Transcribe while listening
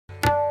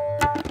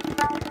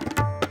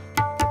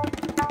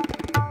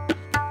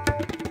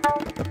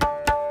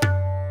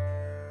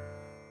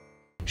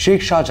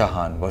Sheikh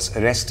Shajahan was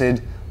arrested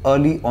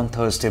early on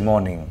Thursday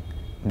morning,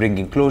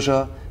 bringing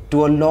closure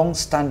to a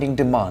long-standing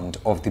demand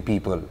of the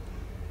people.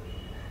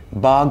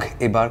 Bagh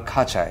ebar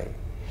khachai.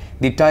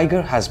 The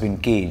tiger has been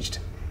caged,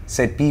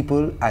 said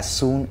people as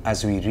soon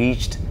as we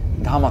reached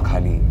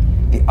Dhamakhali,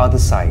 the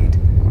other side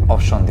of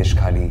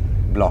Sandeshkhali,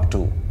 Block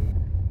 2.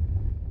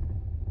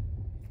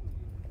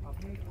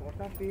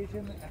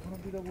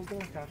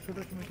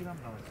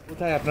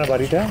 কোথায় আপনার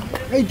বাড়িটা?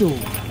 এই তো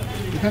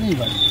এখানেই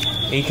বাড়ি।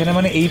 এইখানে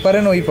মানে এই পারে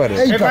না ওই পারে?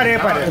 এই পারে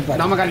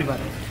ধামাখালি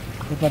পারে।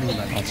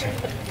 আচ্ছা,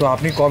 তো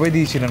আপনি কবে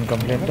দিয়েছিলেন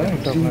কমপ্লেনটা?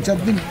 3-4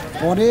 দিন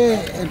পরে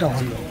এটা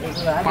হলো,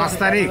 5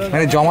 তারিখ।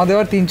 মানে জমা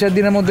দেওয়ার 3-4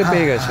 দিনের মধ্যে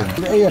পেয়ে গেছেন?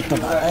 এই একটা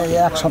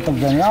এক শতক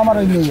জমি আমার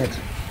ওই নিয়ে গেছে।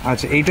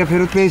 আচ্ছা, এইটা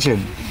ফেরত পেয়েছেন?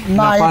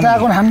 না, এটা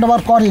এখন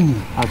হ্যান্ডওভার করিনি।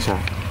 আচ্ছা,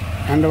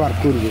 হ্যান্ডওভার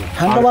করবে,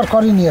 হ্যান্ডওভার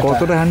করিনি।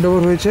 কতটা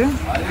হ্যান্ডওভার হয়েছে?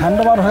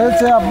 হ্যান্ডওভার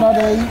হয়েছে আপনার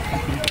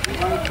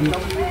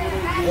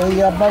এই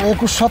আপনার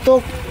 21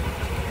 শতক,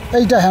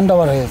 এইটা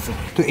হ্যান্ডওভার হয়েছে।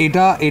 তো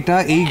এটা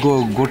এই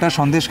গোটা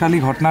সন্দেশখালী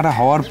ঘটনাটা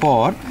হওয়ার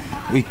পর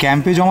ওই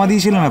ক্যাম্পে জমা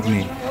দিয়েছিলেন আপনি?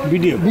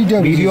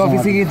 ভিডিও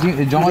অফিসে গিয়ে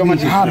জমা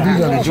দিয়েছিলেন?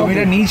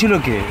 জমিটা নিয়েছিল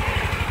কে?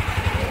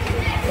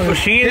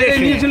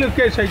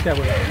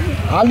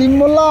 আলিম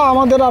মোল্লা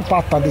আমাদের আর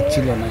পাত্তা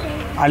দিচ্ছিল না।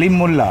 আলিম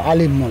মোল্লা?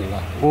 আলিম মোল্লা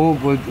ও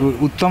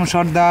উত্তম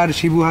সর্দার,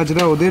 শিবু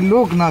হাজরা ওদের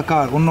লোক না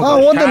কার অন্য?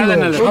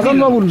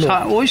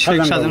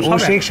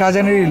 শেখ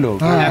শাহজাহানেরই লোক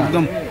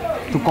একদম।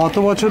 তো কত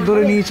বছর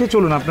ধরে নিয়েছে?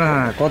 চলুন আপনার,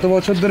 কত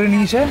বছর ধরে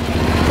নিয়েছে?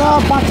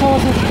 5-6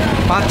 বছর।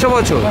 5-6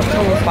 বছর?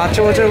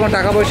 5-6 বছর কোনো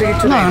টাকা পয়সা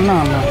কিছু না না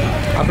না।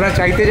 আপনারা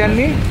চাইতে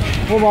যাননি?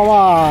 ও বাবা,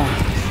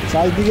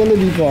 চাইতে গেলে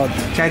বিপদ।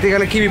 চাইতে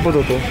গেলে কি বিপদ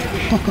হতো?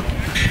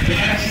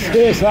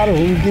 স্যার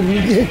হুমকি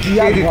কি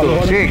আর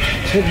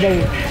শেখ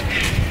বাবু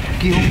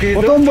কি হুমকি?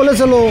 প্রথম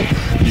বলেছিল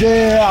যে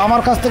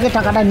আমার কাছ থেকে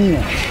টাকাটা নিয়ে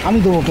আমি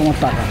দেবো তোমার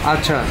টাকা।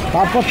 আচ্ছা,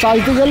 তারপর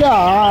চাইতে গেলে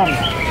আর।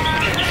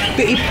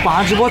 তো এই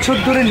 5 বছর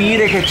ধরে নিয়ে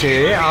রেখেছে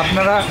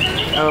আপনারা,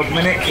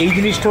 মানে এই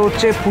জিনিসটা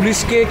হচ্ছে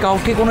পুলিশকে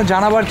কাউকে কোনো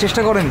জানাবার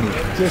চেষ্টা করেননি?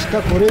 চেষ্টা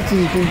করেছি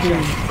কিন্তু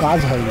কাজ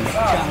হয়নি।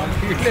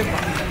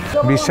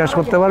 বিশ্বাস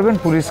করতে পারবেন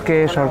পুলিশকে,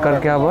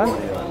 সরকারকে? আবার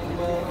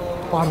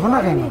পারবো না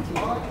কেন?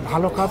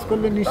 ভালো কাজ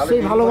করলে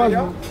নিশ্চয়ই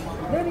ভালোবাসবো।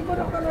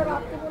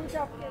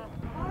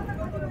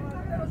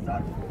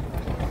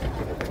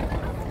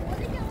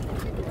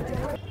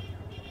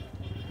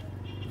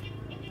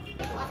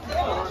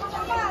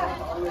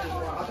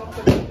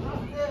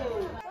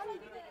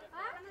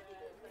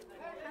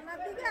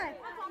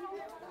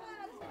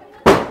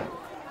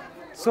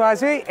 So as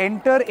we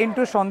enter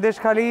into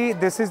Sandeshkhali,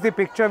 this is the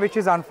picture which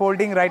is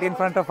unfolding right in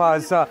front of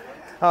us.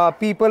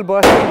 People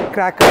bursting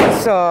crackers,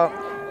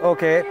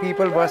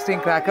 people bursting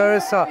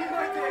crackers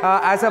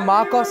as a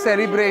mark of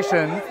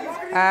celebration,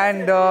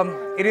 and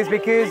it is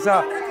because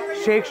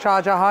Sheikh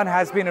Shajahan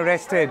has been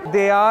arrested.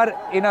 They are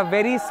in a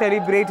very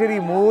celebratory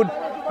mood,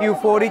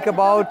 euphoric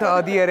about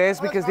the arrest,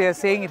 because they are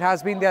saying it has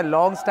been their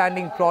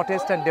long-standing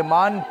protest and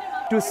demand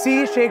to see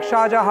Sheikh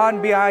Shajahan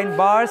behind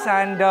bars,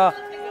 and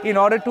in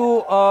order to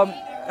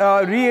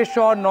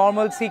reassure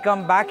normalcy,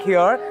 come back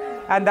here,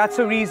 and that's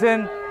the reason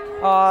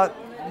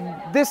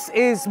this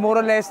is more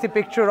or less the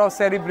picture of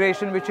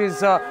celebration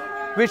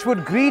which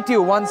would greet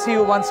you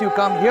once you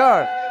come here.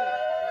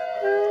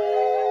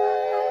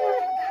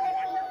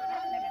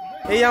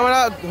 ये हमारा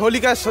होली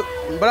का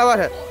बराबर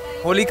है।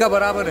 होली का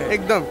बराबर है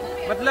एकदम।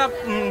 मतलब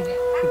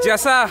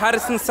जैसा हर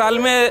साल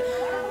में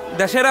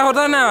दशहरा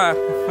होता है ना,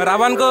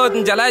 रावण को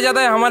जलाया जाता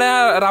है, हमारे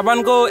यहाँ रावण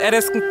को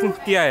अरेस्ट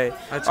किया है।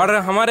 अच्छा। और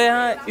हमारे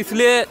यहाँ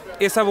इसलिए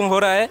ये सब हो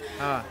रहा है।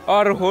 हाँ।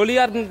 और होली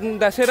और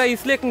दशहरा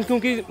इसलिए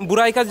क्योंकि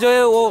बुराई का जो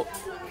है वो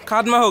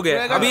खात्मा हो गया।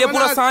 अभी ये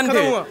पूरा शांत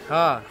है।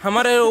 हाँ।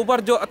 हमारे ऊपर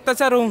जो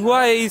अत्याचार हुआ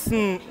है इस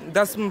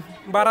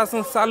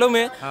 10-12 सालों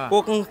में, हाँ, वो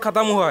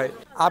खत्म हुआ है।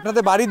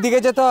 আপনাদের বাড়ির দিকে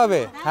যেতে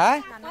হবে? হ্যাঁ,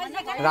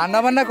 রান্না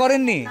বান্না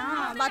করেননি?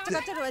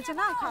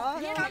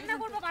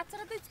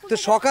 তো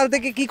সকাল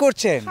থেকে কি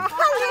করছেন?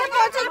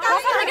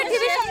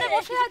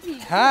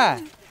 হ্যাঁ,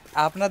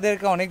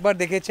 আপনাদেরকে অনেকবার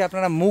দেখেছি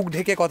আপনারা মুখ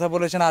ঢেকে কথা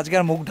বলেছেন, আজকে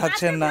আর মুখ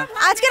ঢাকছেন না।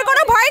 আজকের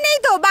কোনো ভয় নেই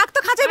তো, বাঘ তো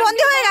খাঁচায়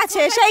বন্দী হয়ে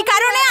গেছে, সেই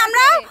কারণে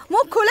আমরা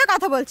মুখ খুলে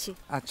কথা বলছি।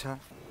 আচ্ছা,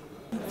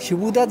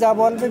 শিবুদা যা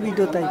বলবে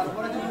ভিডিও তাই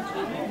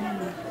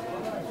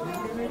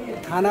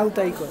থানাও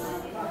তাই করে।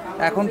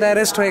 এখন তো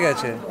অ্যারেস্ট হয়ে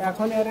গেছে।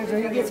 এখন অ্যারেস্ট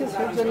হয়ে গেছে,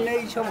 সেই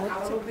জন্যই সব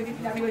হচ্ছে।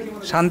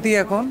 শান্তি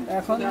এখন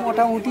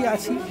মোটামুটি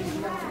আছি।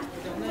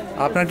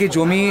 আপনার কি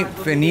জমি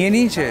নিয়ে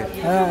নিয়েছে?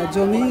 হ্যাঁ,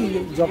 জমি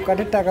জব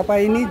কার্ডের টাকা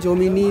পাইনি,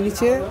 জমি নিয়ে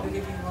নিচ্ছে।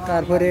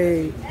 তারপরে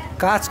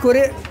কাজ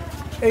করে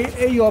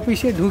এই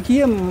অফিসে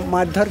ঢুকিয়ে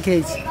মারধর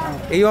খেয়েছি।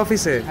 এই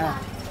অফিসে? হ্যাঁ,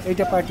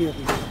 এইটা পার্টি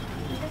অফিস।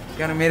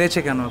 কেন মেরেছে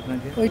কেন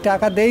আপনাকে? ওই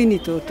টাকা দেয়নি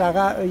তো,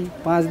 টাকা ওই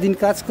 5 দিন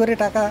কাজ করে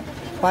টাকা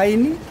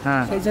পাইনি,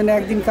 সেই জন্য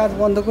একদিন কাজ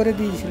বন্ধ করে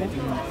দিয়েছিলেন।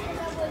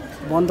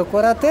 বন্ধ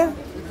করাতে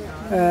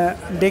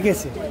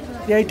ডেকেছে,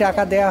 এই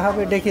টাকা দেওয়া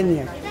হবে, ডেকে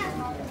নিয়ে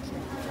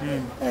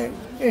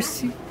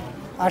এসছি।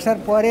 আসার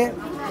পরে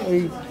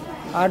ওই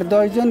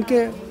 8-10 জনকে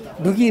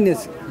ঢুকিয়ে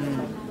নিয়েছে,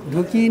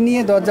 ঢুকিয়ে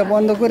নিয়ে দরজা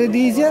বন্ধ করে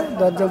দিয়েছে।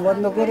 দরজা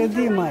বন্ধ করে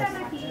দিয়ে মার,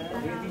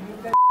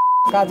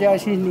 কাজে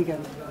আসিসনি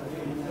কেন?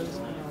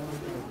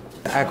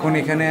 এখন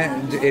এখানে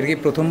এর কি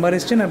প্রথমবার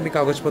এসেছেন আপনি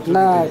কাগজপত্র?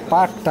 না,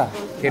 পাটটা,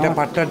 এটা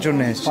পাটটার জন্য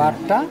এসেছেন?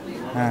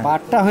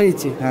 পাটটা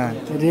হয়েছে,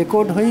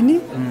 রেকর্ড হয়নি,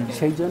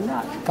 সেই জন্য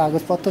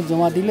কাগজপত্র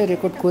জমা দিলে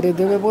রেকর্ড করে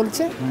দেবে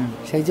বলছে,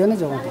 সেই জন্য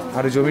জমা দিই।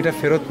 আর জমিটা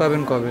ফেরত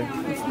পাবেন কবে?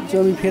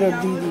 জমি ফেরত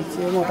দিয়ে দিচ্ছে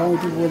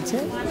মোটামুটি বলছে।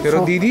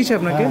 ফেরত দিয়ে দিয়েছে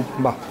আপনাকে?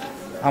 বাহ,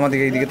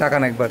 আমাদেরকে এইদিকে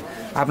তাকান একবার।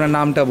 আপনার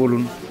নামটা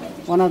বলুন।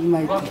 অনাথ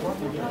মাইতি।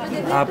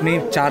 আপনি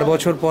 4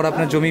 বছর পর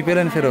আপনার জমি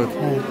পেলেন ফেরত?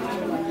 হ্যাঁ,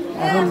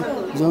 এখন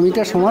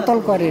জমিটা সমতল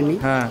করেনি,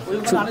 হ্যাঁ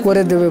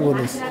করে দেবে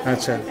বলেছে।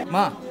 আচ্ছা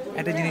মা,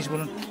 একটা জিনিস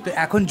বলুন তো,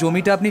 এখন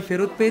জমিটা আপনি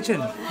ফেরত পেয়েছেন?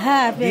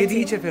 হ্যাঁ, দিয়ে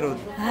দিয়েছে ফেরত?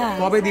 হ্যাঁ।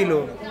 কবে দিল?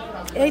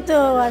 এই তো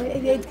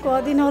এই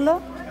কদিন হলো,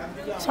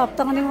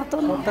 সপ্তাহখানেক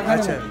মতন।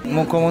 আচ্ছা,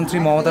 মুখ্যমন্ত্রী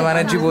মমতা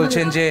ব্যানার্জি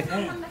বলছেন যে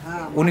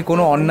উনি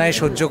কোনো অন্যায়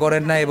সহ্য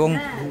করেন না এবং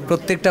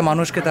প্রত্যেকটা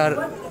মানুষকে তার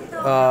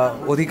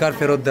অধিকার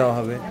ফেরত দেওয়া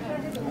হবে।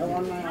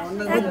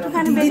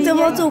 দিতে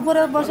বলছে,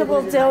 উপরে বসে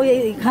বলছে ওই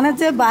এখানে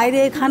যে বাইরে,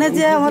 এখানে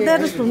যে আমাদের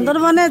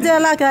সুন্দরবনে যে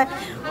এলাকায়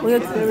ওই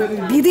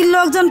দিদির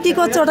লোকজন কি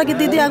করছে, ওটা কি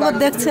দিদি একবার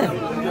দেখছে?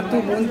 এত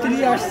মন্ত্রী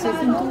আসছে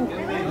কিন্তু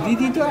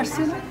দিদি তো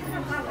আসছে না।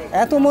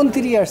 এত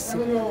মন্ত্রী আসছে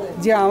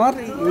যে আমার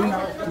এই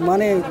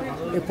মানে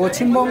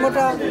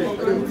পশ্চিমবঙ্গটা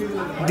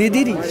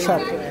দিদিরই,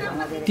 সব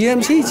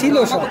টিএমসি ছিল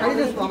সব,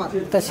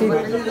 তা সেই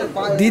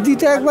দিদি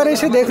তো একবার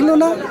এসে দেখলো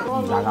না।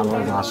 জায়গা আমরা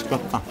বাস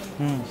করতাম,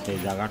 সেই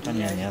জায়গাটা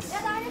নিয়ে আসছে।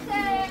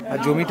 আর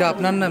জমিটা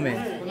আপনার নামে?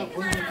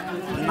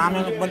 নামে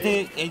বলতে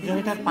এই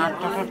জমিটার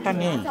পাটটা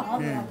নেই,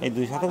 এই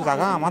 2 শতক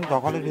জায়গা আমার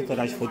দখলের ভিতরে।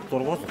 আজ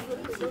 70 বছর,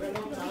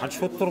 আজ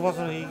 70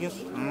 বছর হয়ে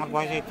গেছে আমার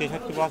বয়স। এই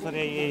 63 বছর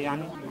এই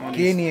আমি।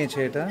 কে নিয়েছে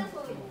এটা?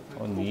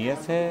 ও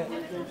নিয়েছে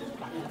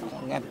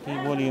আর কি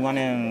বলি,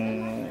 মানে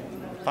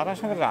তারা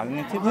সব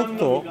রাজনীতি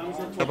করতো।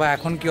 তবে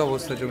এখন কি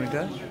অবস্থা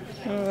জমিটা?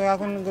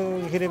 এখন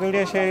ঘিরে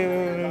বেড়িয়ে সে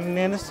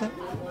নিয়ে নিচ্ছে।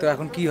 তো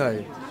এখন কি হয়?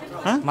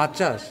 হ্যাঁ, মাছ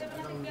চাষ?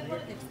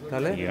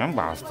 তাহলে এরকম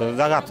বাস্তব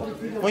জায়গা তো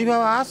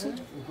ওইভাবে আছে।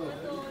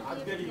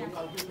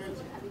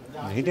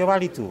 ভিটে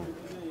বাড়ি তো,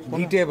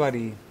 ভিটে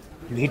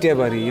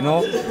বাড়ি, you know,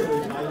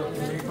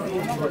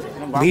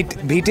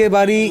 ভিটে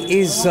বাড়ি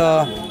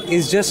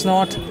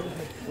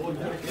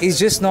is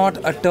just not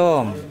a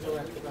term.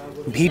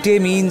 Vite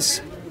means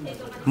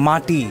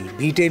mati,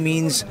 vite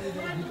means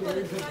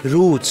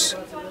roots.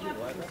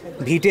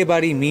 Vite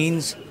bari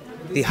means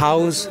the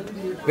house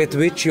with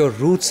which your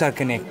roots are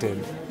connected,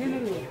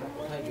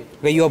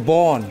 where you are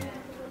born.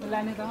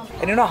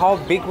 And you know how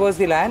big was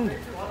the land?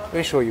 Let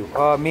me show you.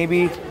 Maybe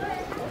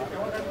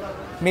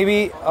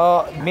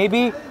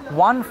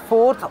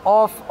 1/4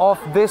 of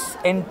this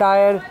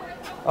entire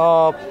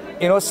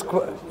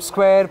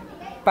square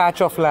patch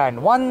of land.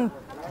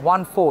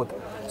 1/4.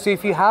 So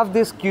if you have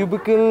this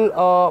cubicle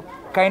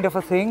kind of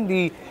a thing,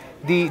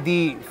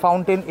 the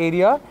fountain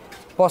area,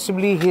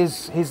 possibly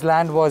his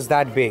land was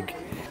that big.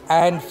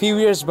 And few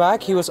years back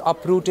he was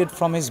uprooted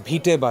from his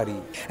bhite bari.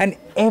 And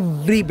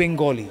every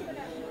Bengali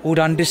would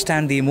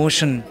understand the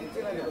emotion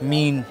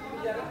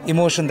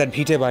that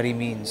bhite bari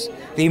means.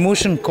 The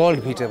emotion called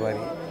bhite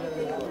bari.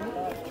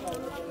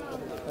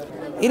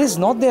 It is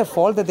not their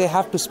fault that they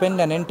have to spend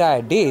an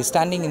entire day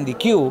standing in the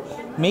queue,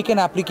 make an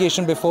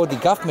application before the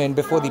government,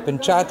 before the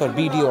panchayat or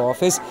BDO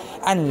office,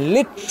 and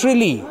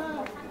literally,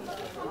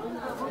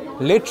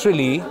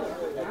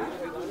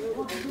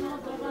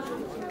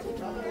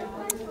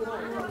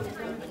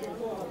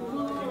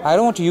 I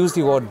don't want to use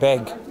the word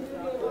beg,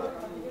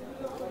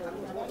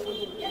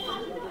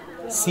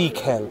 seek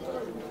help.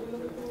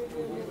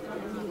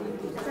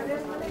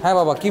 হ্যাঁ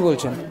বাবা, কি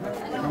বলছেন?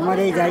 আমার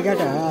এই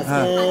জায়গাটা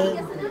আছে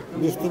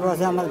 20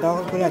 বছর আমার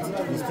দখল করে আছে।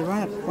 20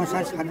 বছর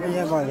 50-60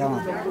 বছর বয়স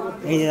আমার।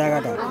 এই যে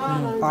জায়গাটা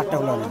পাটটা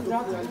হলো না,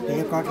 এই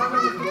যে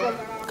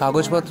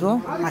কাগজপত্র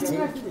আছে,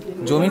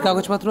 জমির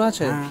কাগজপত্র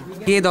আছে?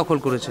 কে দখল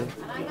করেছে?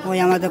 ওই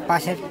আমাদের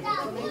পাশের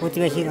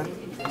প্রতিবেশীরা।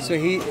 So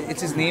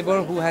it's his neighbor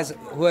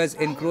who has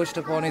encroached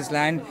upon his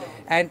land,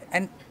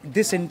 and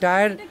this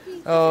entire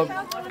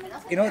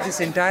this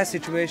entire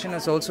situation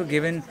has also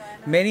given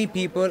many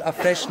people a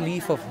fresh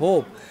leaf of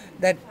hope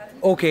that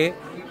okay,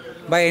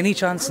 by any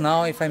chance now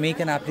if I make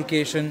an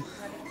application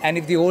and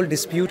if the old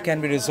dispute can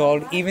be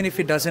resolved, even if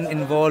it doesn't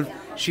involve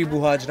Shibu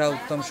Hajra,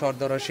 Uttam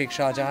Shardar or Sheikh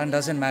Shajahan,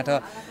 doesn't matter,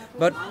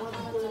 but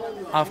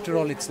after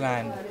all it's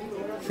land.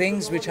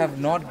 Things which have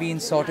not been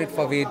sorted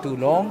for way too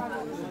long,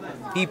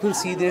 people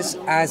see this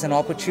as an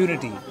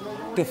opportunity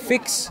to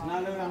fix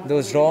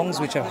those wrongs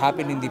which have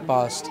happened in the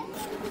past.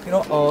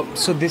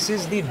 So this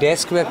is the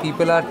desk where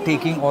people are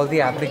taking all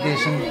the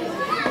application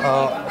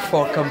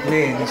for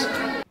complaints.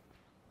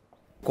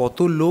 কত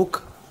লোক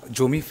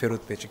জমি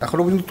ফেরত পেয়েছে?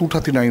 এখনো পর্যন্ত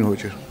 239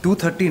 হয়েছে।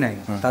 239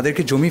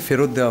 তাদেরকে জমি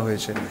ফেরত দেওয়া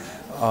হয়েছে।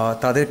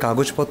 তাদের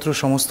কাগজপত্র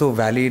সমস্ত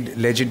ভ্যালিড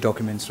লেজিট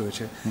ডকুমেন্টস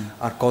রয়েছে।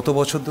 আর কত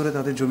বছর ধরে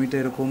তাদের জমিটা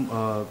এরকম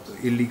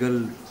ইলিগাল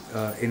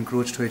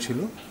এনক্রোচড হয়েছিল?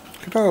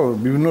 এটা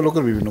বিভিন্ন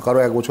লোকের বিভিন্ন, কারো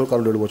 1 বছর,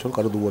 কারো 1.5 বছর,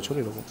 কারো 2 বছর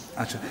এরকম।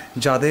 আচ্ছা,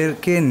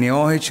 যাদেরকে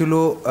নেওয়া হয়েছিল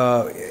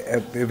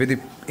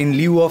ইন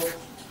লিউ অফ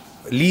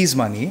লিজ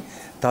মানি,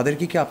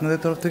 তাদেরকে কি আপনাদের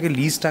তরফ থেকে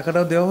লিজ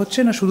টাকাটাও দেওয়া হচ্ছে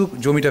না শুধু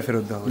জমিটা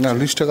ফেরত দেওয়া হচ্ছে? না,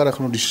 লিস্ট টাকার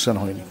এখনো ডিসিশন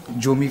হয়নি।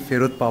 জমি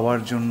ফেরত পাওয়ার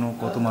জন্য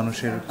কত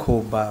মানুষের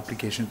ক্ষোভ বা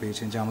অ্যাপ্লিকেশন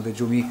পেয়েছেন যে আমাদের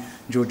জমি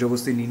জোর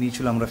জবরদস্তি নিয়ে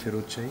নিয়েছিল, আমরা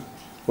ফেরত চাই?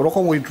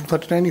 ওরকম ওই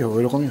 239ই হবে,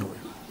 ওইরকমই হবে।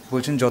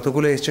 বলছেন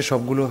যতগুলো এসছে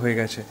সবগুলো হয়ে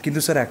গেছে, কিন্তু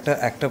স্যার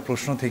একটা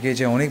প্রশ্ন থেকে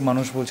যে অনেক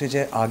মানুষ বলছে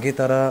যে আগে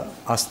তারা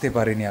আসতে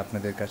পারেনি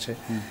আপনাদের কাছে,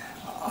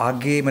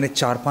 আগে মানে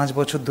 4-5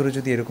 বছর ধরে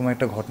যদি এরকম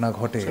একটা ঘটনা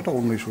ঘটে, সেটা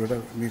অন্য ইস্যু, এটা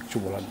কিছু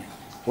বলার নেই,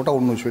 ওটা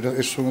অন্য ইস্যু, এটা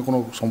এর সঙ্গে কোনো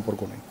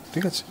সম্পর্ক নেই,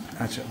 ঠিক আছে?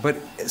 আচ্ছা, বাট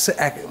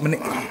স্যার মানে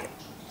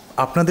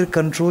আপনাদের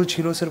কন্ট্রোল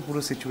ছিল স্যার পুরো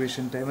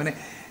সিচুয়েশনটায়, মানে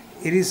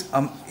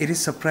ইট ইজ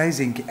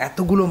সারপ্রাইজিং কি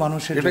এতগুলো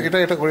মানুষের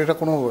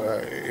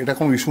এটা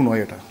কোনো ইস্যু নয়,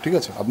 এটা ঠিক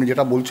আছে? আপনি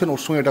যেটা বলছেন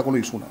ওর সঙ্গে এটা কোনো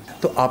ইস্যু নয়।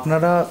 তো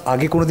আপনারা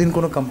আগে কোনোদিন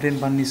কোনো কমপ্লেন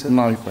পাননি স্যার?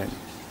 না, আমি পাইনি।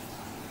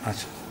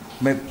 আচ্ছা,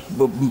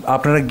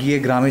 আপনারা গিয়ে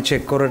গ্রামে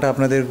চেক করাটা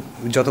আপনাদের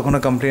যতক্ষণ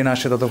কমপ্লেন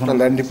আসে ততক্ষণ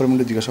ল্যান্ড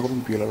ডিপার্টমেন্টে জিজ্ঞাসা করুন,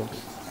 পিএলআর।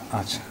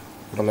 আচ্ছা,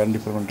 ওটা ল্যান্ড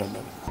ডিপার্টমেন্টের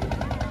আন্ডারে।